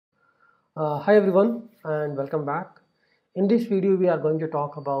Hi everyone and welcome back. In this video we are going to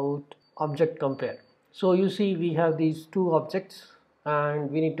talk about object compare. So you see we have these two objects and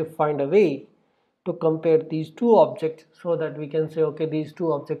we need to find a way to compare these two objects so that we can say okay, these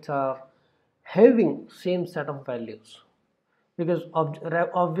two objects are having same set of values, because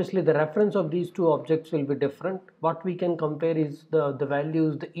obviously the reference of these two objects will be different. What we can compare is the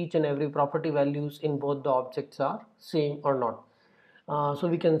values, each and every property values in both the objects are same or not. So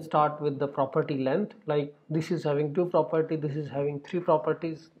we can start with the property length. Like this is having two properties, this is having three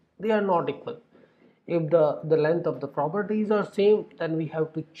properties, they are not equal. If the length of the properties are same, then we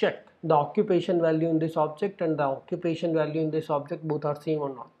have to check the occupation value in this object and the occupation value in this object both are same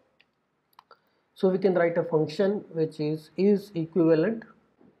or not. So we can write a function which is equivalent.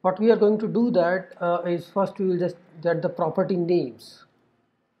 What we are going to do that is first we will just get the property names.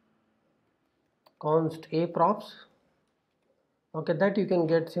 Const a props. Okay, that you can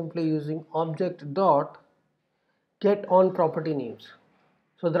get simply using object dot get on property names.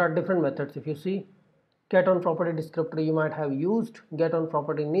 So there are different methods. If you see get on property descriptor, you might have used get on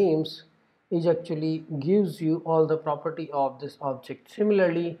property names, which actually gives you all the property of this object.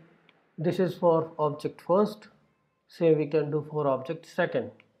 Similarly, this is for object first, say we can do for object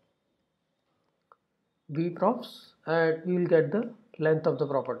second. V props and we will get the length of the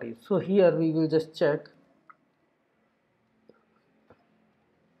properties. So here we will just check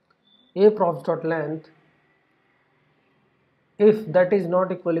a props dot length. If that is not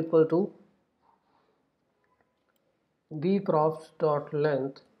equal to b props dot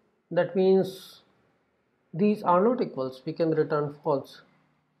length, that means these are not equals, we can return false.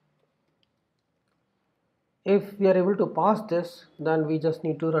 If we are able to pass this, then we just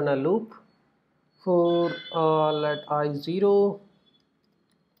need to run a loop for let I 0,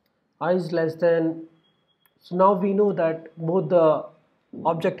 I is less than. So now we know that both the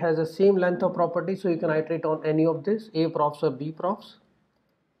object has the same length of property, so you can iterate on any of this, a props or b props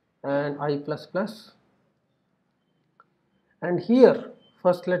and I plus plus. And here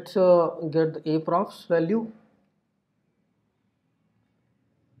first let's get the a props value.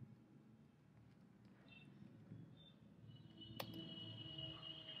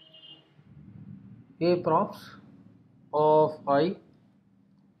 A props of I,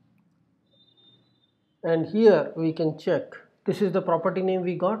 and here we can check, this is the property name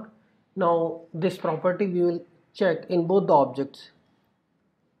we got. Now this property we will check in both the objects.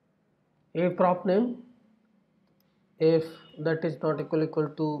 A prop name, if that is not equal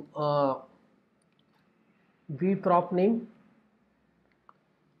to b prop name,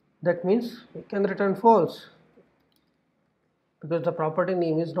 that means we can return false because the property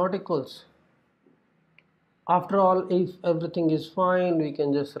name is not equals. After all, if everything is fine, we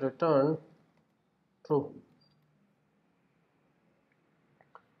can just return true.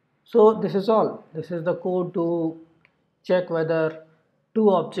 So this is all. This is the code to check whether two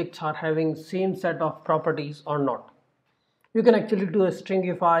objects are having same set of properties or not. You can actually do a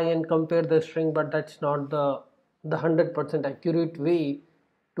stringify and compare the string, but that's not the 100% accurate way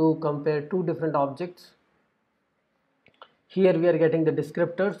to compare two different objects. Here we are getting the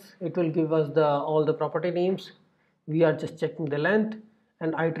descriptors, it will give us all the property names. We are just checking the length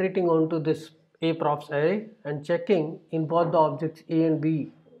and iterating onto this a props array and checking in both the objects a and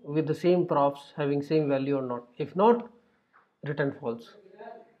b with the same props having same value or not. If not, return false.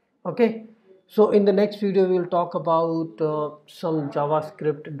 Okay, so in the next video we will talk about some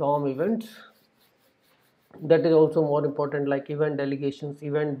JavaScript DOM events. That is also more important, like event delegations,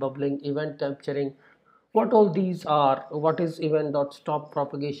 event bubbling, event capturing, what all these are, what is event.stop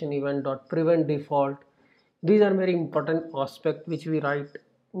propagation, event.prevent default. These are very important aspects which we write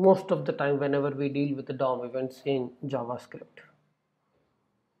most of the time whenever we deal with the DOM events in JavaScript.